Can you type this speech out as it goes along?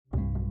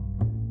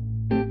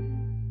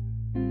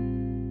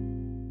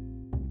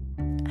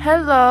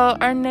Hello,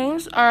 our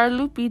names are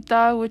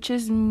Lupita, which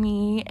is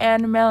me,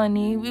 and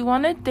Melanie. We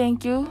want to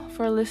thank you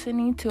for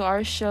listening to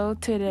our show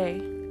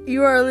today.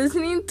 You are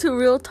listening to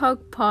Real Talk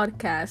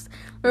Podcast,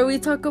 where we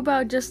talk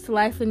about just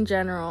life in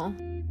general.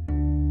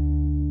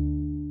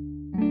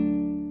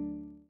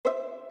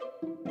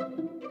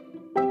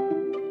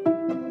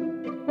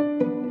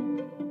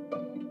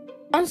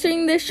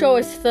 Sponsoring this show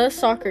is the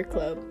Soccer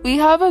Club. We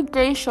have a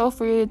great show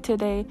for you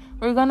today.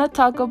 We're going to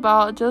talk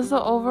about just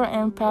the overall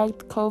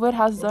impact COVID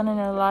has done in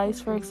our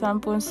lives, for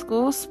example, in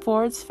school,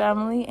 sports,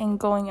 family, and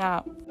going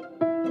out.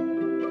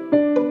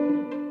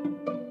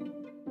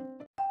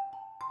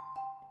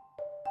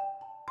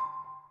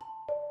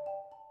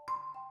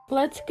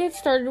 Let's get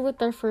started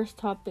with our first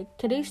topic.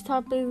 Today's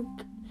topic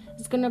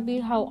is going to be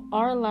how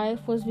our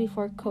life was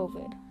before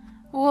COVID.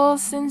 Well,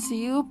 since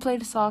you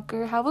played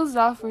soccer, how was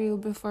that for you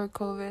before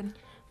COVID?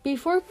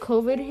 Before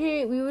COVID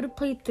hit, we would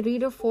play 3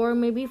 to 4,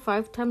 maybe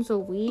 5 times a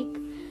week.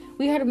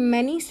 We had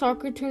many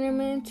soccer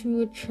tournaments. We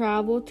would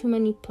travel to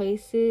many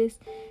places.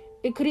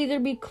 It could either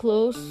be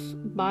close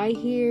by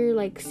here,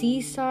 like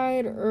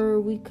Seaside,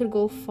 or we could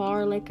go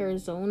far, like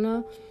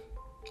Arizona.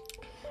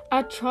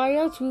 At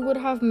tryouts, we would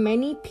have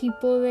many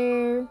people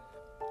there.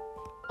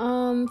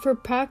 For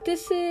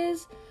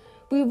practices,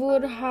 we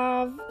would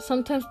have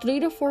sometimes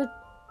 3 to 4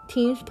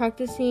 teams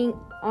practicing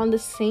on the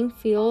same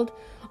field.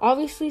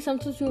 Obviously,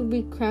 sometimes we would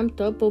be cramped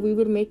up, but we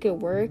would make it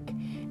work.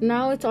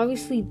 Now it's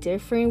obviously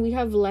different. We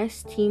have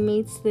less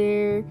teammates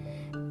there,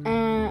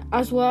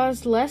 as well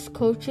as less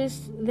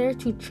coaches there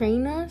to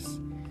train us.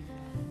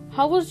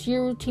 How was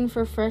your routine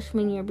for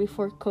freshman year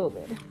before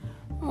COVID?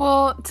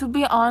 Well, to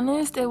be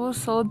honest, it was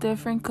so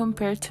different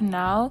compared to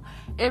now.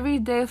 Every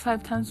day,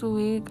 5 times a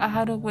week, I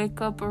had to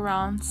wake up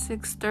around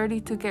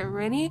 6:30 to get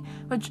ready,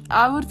 which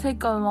I would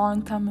take a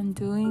long time in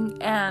doing,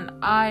 and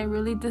I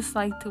really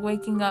disliked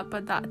waking up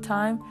at that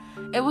time.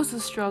 It was a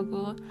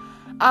struggle.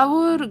 I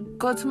would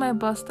go to my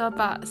bus stop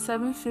at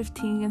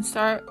 7:15 and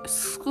start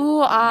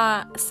school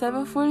at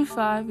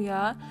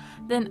 7:45,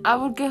 Then I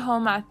would get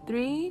home at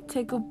 3,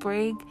 take a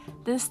break,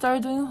 then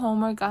start doing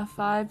homework at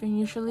 5, and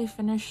usually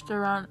finished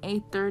around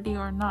 8:30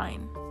 or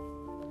 9.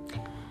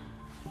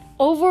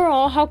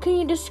 Overall, how can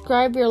you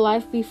describe your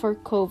life before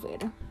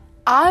COVID?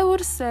 I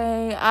would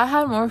say I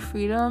had more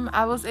freedom.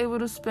 I was able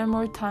to spend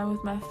more time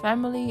with my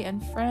family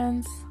and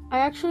friends. I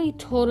actually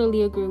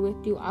totally agree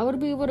with you. I would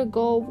be able to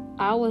go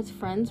out with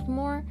friends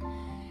more.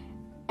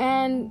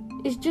 And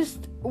it's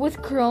just,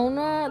 with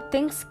Corona,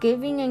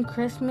 Thanksgiving and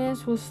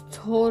Christmas was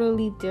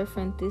totally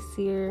different this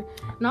year.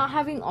 Not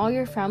having all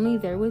your family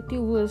there with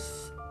you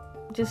was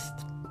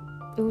just,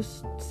 it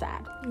was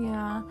sad.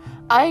 Yeah,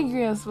 I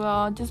agree as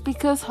well. Just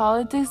because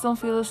holidays don't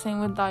feel the same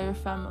without your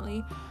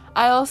family.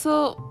 I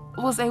also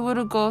was able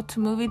to go to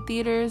movie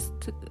theaters,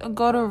 to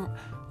go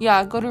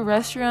to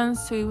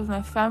restaurants to eat with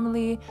my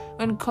family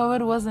when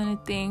COVID wasn't a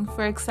thing.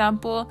 For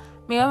example,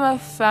 me and my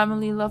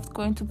family loved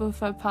going to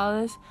Buffet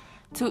Palace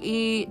to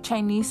eat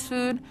Chinese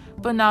food,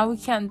 but now we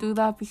can't do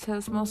that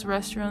because most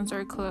restaurants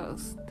are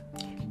closed.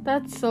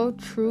 That's so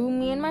true.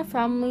 Me and my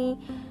family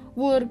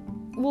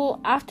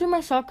after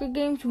my soccer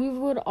games, we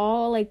would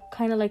all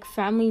kind of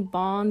family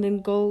bond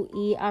and go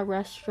eat at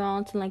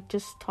restaurants and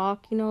just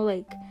talk,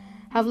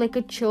 have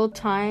a chill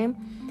time.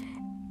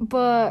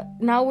 But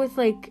now with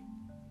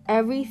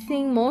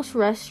everything, most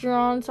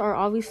restaurants are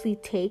obviously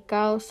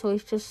takeout, so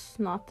it's just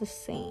not the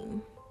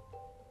same.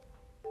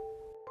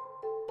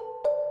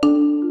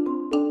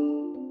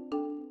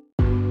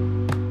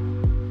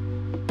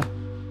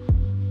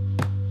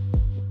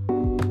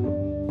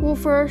 Well,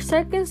 for our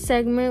second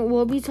segment,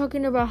 we'll be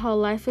talking about how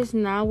life is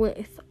now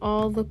with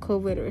all the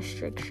COVID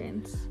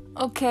restrictions.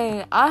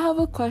 Okay, I have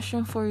a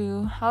question for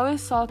you. How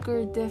is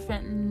soccer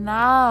different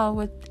now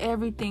with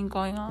everything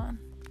going on?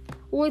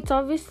 Well, it's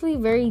obviously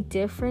very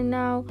different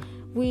now.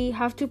 We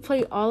have to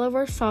play all of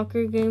our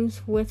soccer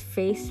games with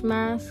face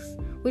masks,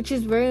 which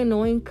is very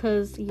annoying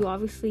because you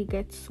obviously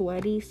get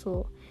sweaty,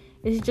 so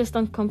it's just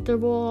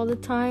uncomfortable all the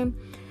time.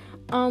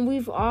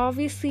 We've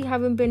obviously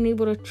haven't been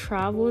able to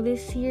travel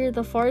this year.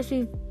 The farthest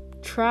we've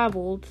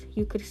traveled,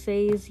 you could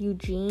say, is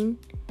Eugene.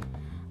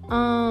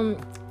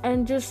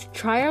 And just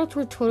tryouts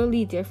were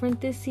totally different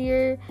this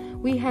year.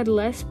 We had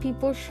less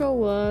people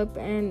show up,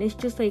 and it's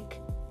just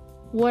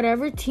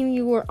whatever team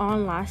you were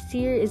on last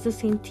year is the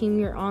same team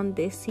you're on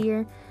this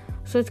year.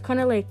 So it's kind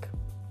of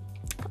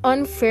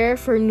unfair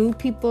for new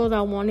people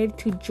that wanted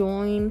to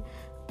join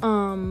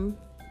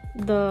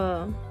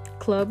the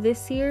club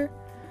this year.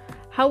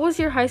 How was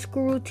your high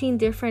school routine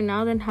different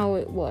now than how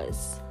it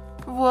was?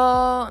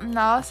 Well,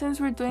 now since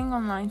we're doing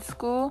online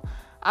school,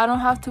 I don't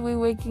have to be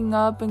waking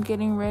up and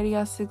getting ready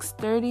at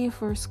 6:30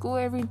 for school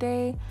every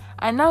day.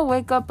 I now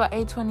wake up at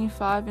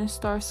 8:25 and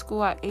start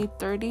school at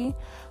 8:30.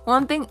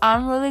 One thing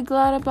I'm really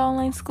glad about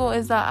online school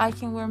is that I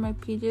can wear my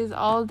PJs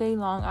all day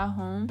long at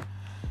home.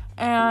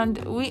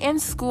 And we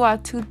end school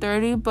at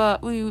 2:30,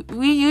 but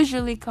we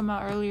usually come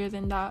out earlier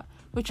than that,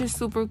 which is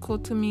super cool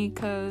to me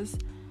because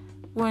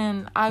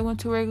when I went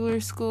to regular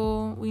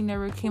school, we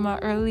never came out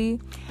early.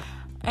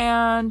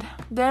 And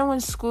then when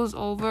school's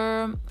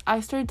over, I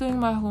start doing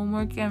my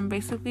homework and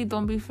basically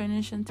don't be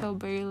finished until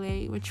very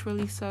late, which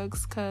really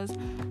sucks because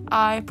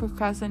I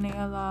procrastinate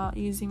a lot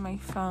using my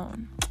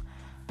phone.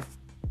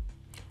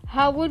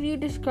 How would you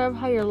describe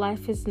how your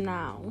life is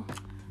now?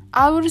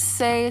 I would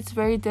say it's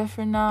very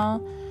different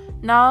now.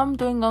 Now I'm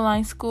doing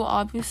online school,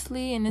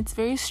 obviously, and it's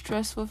very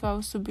stressful if I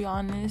was to be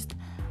honest.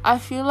 I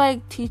feel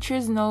like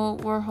teachers know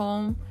we're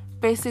home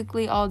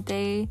basically all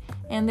day,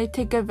 and they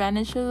take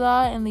advantage of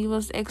that and leave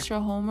us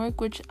extra homework,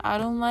 which I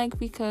don't like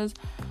because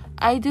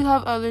I do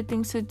have other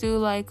things to do,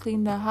 like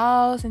clean the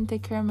house and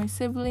take care of my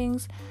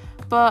siblings,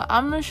 but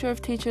I'm not sure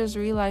if teachers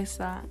realize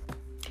that.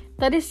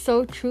 That is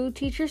so true.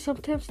 Teachers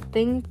sometimes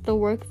think the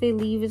work they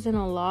leave isn't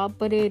a lot,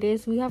 but it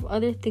is. We have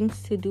other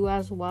things to do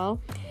as well.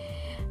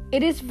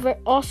 It is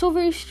also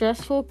very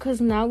stressful because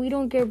now we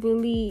don't get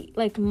really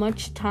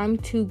much time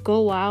to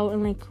go out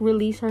and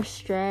release our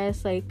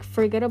stress,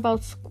 forget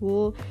about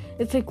school.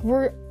 It's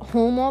we're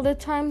home all the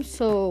time,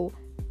 so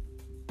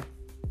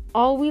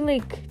all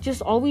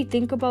we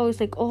think about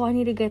is oh, I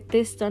need to get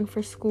this done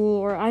for school,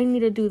 or I need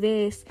to do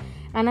this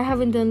and I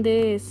haven't done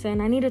this,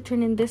 and I need to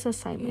turn in this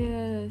assignment.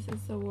 Yes,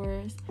 it's the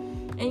worst.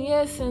 And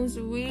yes, since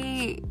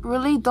we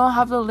really don't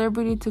have the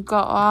liberty to go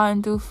out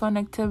and do fun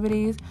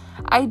activities,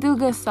 I do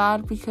get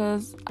sad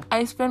because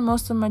I spend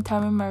most of my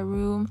time in my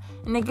room,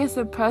 and it gets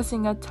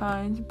depressing at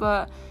times,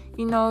 but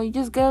you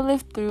just gotta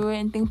live through it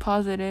and think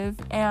positive.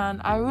 And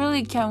I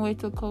really can't wait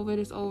till COVID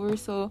is over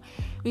so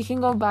we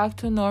can go back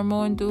to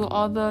normal and do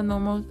all the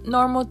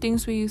normal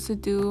things we used to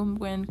do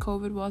when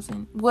COVID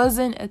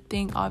wasn't a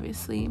thing,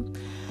 obviously.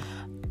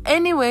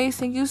 Anyways,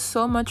 thank you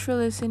so much for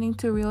listening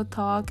to Real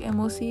Talk, and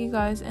we'll see you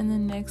guys in the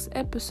next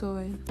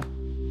episode.